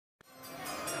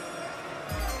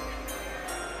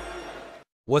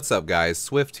What's up, guys?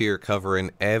 Swift here,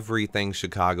 covering everything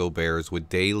Chicago Bears with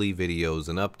daily videos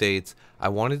and updates. I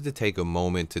wanted to take a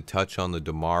moment to touch on the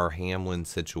Damar Hamlin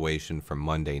situation from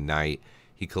Monday night.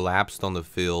 He collapsed on the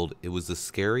field. It was the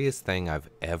scariest thing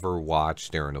I've ever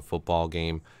watched during a football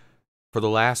game. For the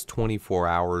last 24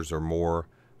 hours or more,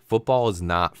 football has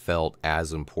not felt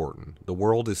as important. The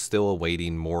world is still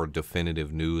awaiting more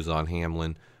definitive news on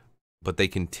Hamlin, but they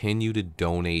continue to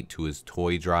donate to his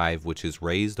toy drive, which has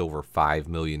raised over $5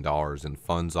 million in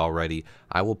funds already.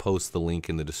 I will post the link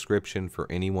in the description for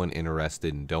anyone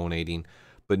interested in donating.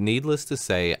 But needless to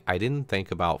say, I didn't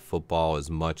think about football as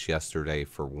much yesterday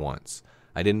for once.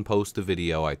 I didn't post a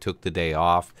video, I took the day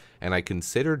off, and I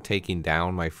considered taking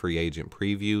down my free agent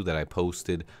preview that I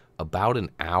posted about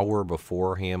an hour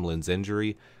before Hamlin's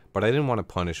injury, but I didn't want to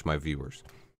punish my viewers.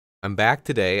 I'm back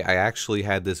today. I actually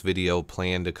had this video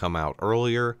planned to come out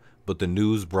earlier, but the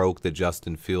news broke that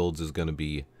Justin Fields is going to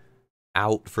be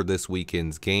out for this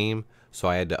weekend's game, so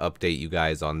I had to update you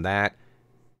guys on that.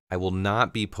 I will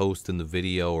not be posting the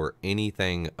video or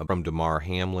anything from Damar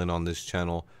Hamlin on this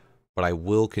channel, but I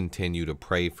will continue to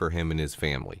pray for him and his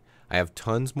family. I have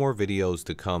tons more videos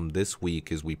to come this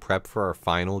week as we prep for our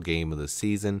final game of the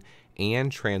season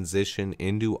and transition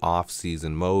into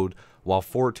off-season mode while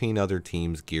 14 other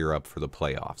teams gear up for the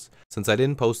playoffs. Since I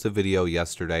didn't post a video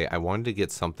yesterday, I wanted to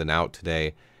get something out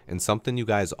today, and something you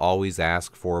guys always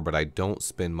ask for but I don't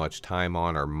spend much time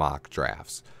on are mock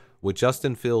drafts. With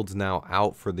Justin Fields now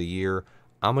out for the year,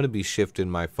 I'm going to be shifting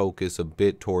my focus a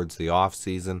bit towards the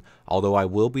offseason, although I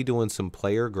will be doing some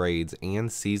player grades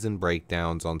and season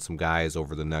breakdowns on some guys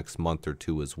over the next month or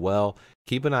two as well.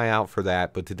 Keep an eye out for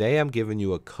that, but today I'm giving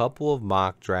you a couple of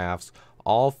mock drafts,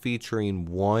 all featuring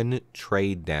one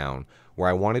trade down, where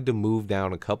I wanted to move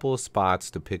down a couple of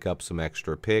spots to pick up some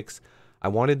extra picks. I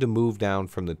wanted to move down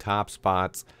from the top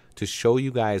spots to show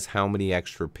you guys how many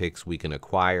extra picks we can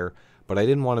acquire, but I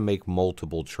didn't want to make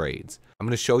multiple trades. I'm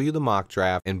going to show you the mock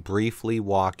draft and briefly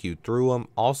walk you through them.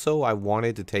 Also, I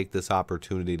wanted to take this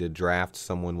opportunity to draft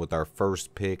someone with our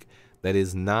first pick that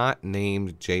is not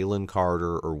named Jalen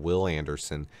Carter or Will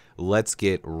Anderson. Let's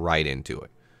get right into it.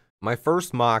 My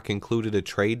first mock included a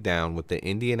trade down with the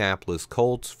Indianapolis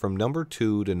Colts from number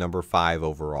 2 to number 5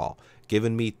 overall,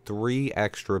 giving me 3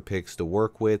 extra picks to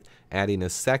work with, adding a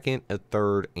second, a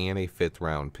third, and a 5th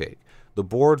round pick. The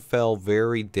board fell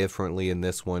very differently in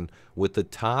this one, with the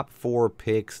top 4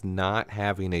 picks not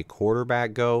having a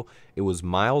quarterback go. It was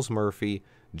Myles Murphy,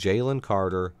 Jalen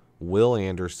Carter, Will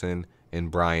Anderson,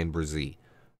 and Brian Brzee.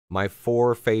 My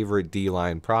 4 favorite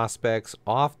D-line prospects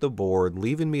off the board,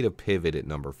 leaving me to pivot at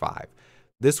number 5.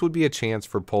 This would be a chance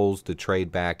for Poles to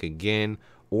trade back again,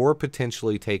 or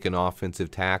potentially take an offensive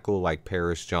tackle like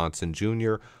Paris Johnson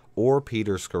Jr. or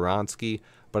Peter Skoronski,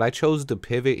 but I chose to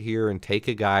pivot here and take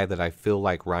a guy that I feel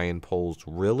like Ryan Poles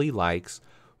really likes,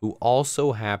 who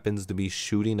also happens to be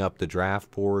shooting up the draft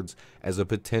boards as a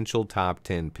potential top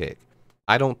 10 pick.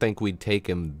 I don't think we'd take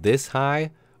him this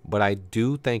high, but I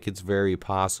do think it's very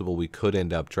possible we could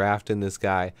end up drafting this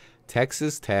guy.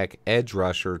 Texas Tech edge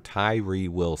rusher Tyree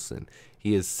Wilson.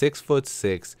 He is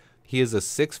 6'6". He is a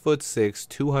 6'6",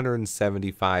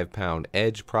 275-pound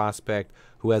edge prospect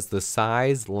who has the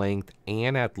size, length,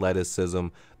 and athleticism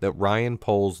that Ryan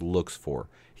Poles looks for.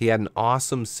 He had an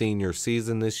awesome senior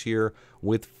season this year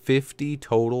with 50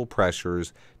 total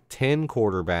pressures, 10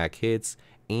 quarterback hits,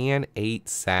 and 8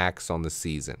 sacks on the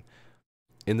season.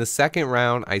 In the second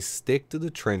round, I stick to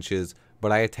the trenches,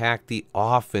 but I attack the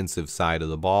offensive side of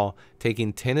the ball,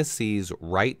 taking Tennessee's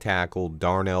right tackle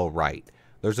Darnell Wright.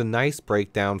 There's a nice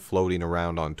breakdown floating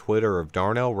around on Twitter of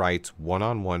Darnell Wright's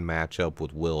one-on-one matchup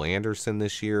with Will Anderson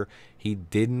this year. He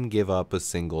didn't give up a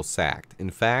single sack.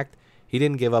 In fact, he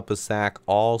didn't give up a sack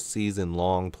all season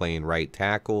long playing right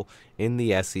tackle in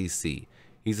the SEC.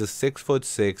 He's a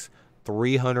 6'6",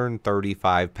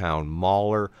 335-pound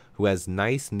mauler who has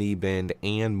nice knee bend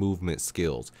and movement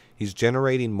skills. He's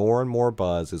generating more and more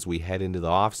buzz as we head into the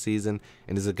offseason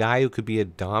and is a guy who could be a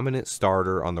dominant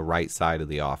starter on the right side of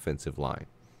the offensive line.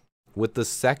 With the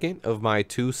second of my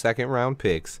 2 second-round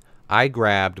picks, I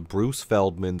grabbed Bruce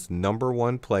Feldman's number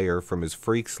 1 player from his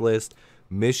freaks list,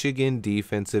 Michigan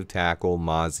defensive tackle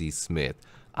Mazi Smith.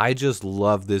 I just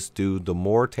love this dude. The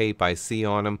more tape I see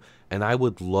on him, and I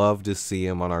would love to see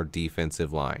him on our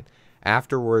defensive line.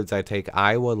 Afterwards, I take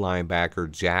Iowa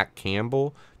linebacker Jack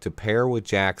Campbell to pair with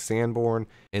Jack Sanborn,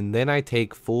 and then I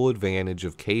take full advantage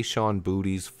of Kayshon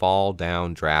Boutte's fall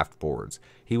down draft boards.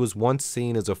 He was once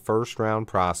seen as a first-round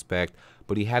prospect,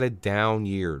 but he had a down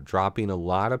year, dropping a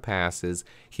lot of passes.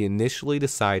 He initially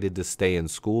decided to stay in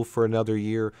school for another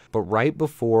year, but right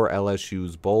before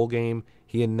LSU's bowl game,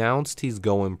 he announced he's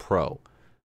going pro.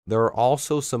 There are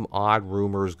also some odd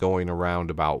rumors going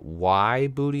around about why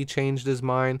Booty changed his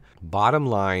mind. Bottom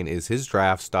line is his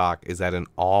draft stock is at an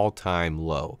all-time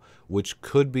low, which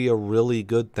could be a really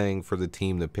good thing for the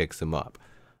team that picks him up.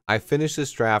 I finished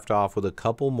this draft off with a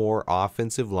couple more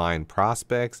offensive line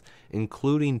prospects,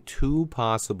 including 2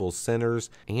 possible centers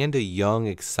and a young,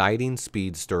 exciting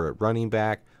speedster at running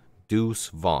back, Deuce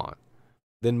Vaughn.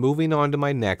 Then moving on to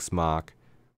my next mock,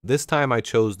 this time I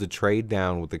chose to trade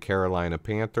down with the Carolina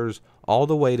Panthers all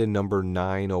the way to number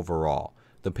 9 overall.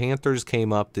 The Panthers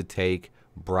came up to take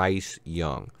Bryce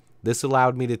Young. This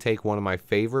allowed me to take one of my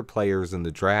favorite players in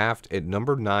the draft at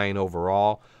number 9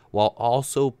 overall, while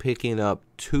also picking up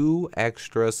 2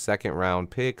 extra second-round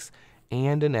picks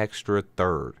and an extra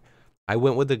third. I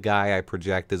went with a guy I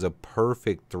project as a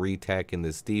perfect 3-tech in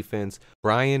this defense,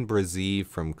 Bryan Bresee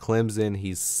from Clemson.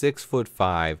 He's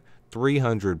 6'5",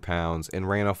 300 pounds, and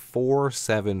ran a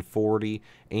 4.7 40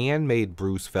 and made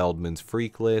Bruce Feldman's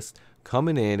freak list,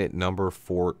 coming in at number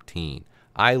 14.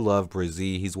 I love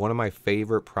Bresee. He's one of my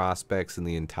favorite prospects in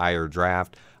the entire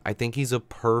draft. I think he's a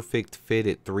perfect fit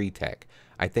at 3-tech.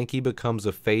 I think he becomes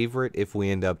a favorite if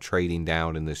we end up trading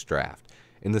down in this draft.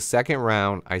 In the second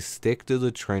round, I stick to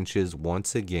the trenches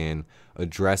once again,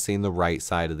 addressing the right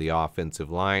side of the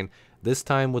offensive line, this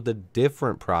time with a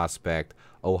different prospect,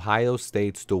 Ohio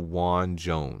State's DeJuan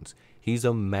Jones. He's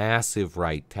a massive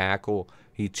right tackle.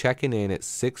 He's checking in at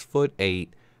 6'8",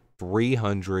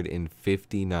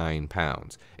 359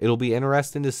 pounds. It'll be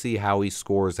interesting to see how he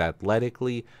scores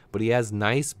athletically, but he has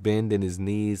nice bend in his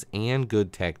knees and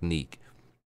good technique.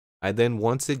 I then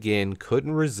once again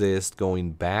couldn't resist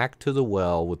going back to the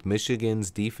well with Michigan's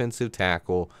defensive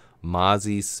tackle,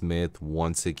 Mazi Smith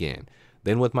once again.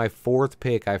 Then with my 4th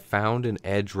pick, I found an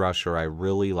edge rusher I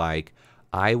really like,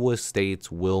 Iowa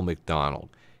State's Will McDonald.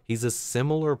 He's a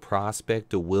similar prospect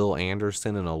to Will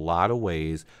Anderson in a lot of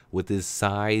ways with his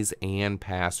size and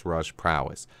pass rush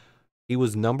prowess. He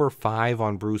was number 5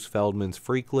 on Bruce Feldman's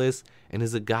freak list and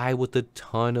is a guy with a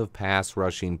ton of pass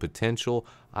rushing potential.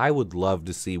 I would love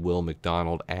to see Will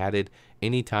McDonald added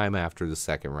anytime after the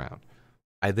second round.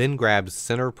 I then grabbed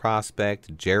center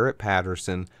prospect Jarrett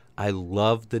Patterson. I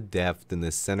love the depth in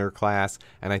this center class,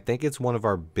 and I think it's one of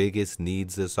our biggest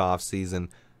needs this offseason.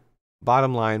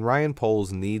 Bottom line, Ryan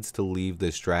Poles needs to leave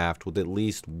this draft with at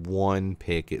least 1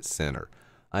 pick at center.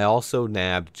 I also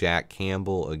nabbed Jack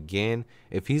Campbell again.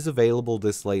 If he's available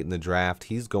this late in the draft,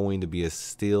 he's going to be a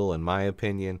steal in my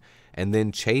opinion. And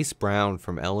then Chase Brown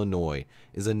from Illinois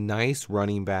is a nice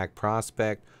running back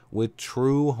prospect with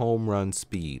true home run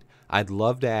speed. I'd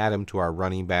love to add him to our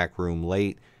running back room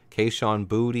late. Kayshon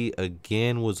Boutte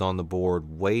again was on the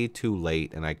board way too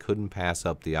late, and I couldn't pass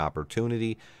up the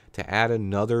opportunity to add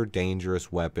another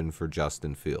dangerous weapon for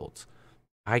Justin Fields.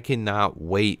 I cannot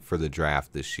wait for the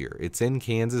draft this year. It's in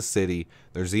Kansas City.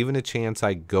 There's even a chance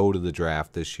I go to the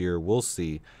draft this year. We'll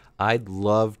see. I'd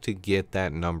love to get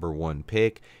that number 1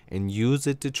 pick and use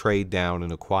it to trade down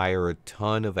and acquire a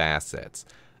ton of assets.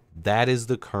 That is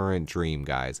the current dream,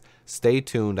 guys. Stay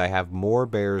tuned. I have more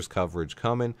Bears coverage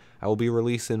coming. I will be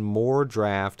releasing more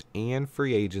draft and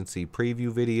free agency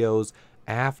preview videos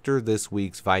after this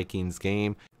week's Vikings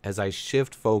game as I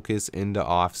shift focus into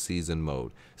off-season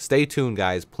mode. Stay tuned,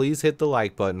 guys. Please hit the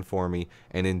like button for me.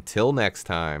 And until next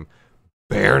time,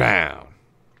 bear down.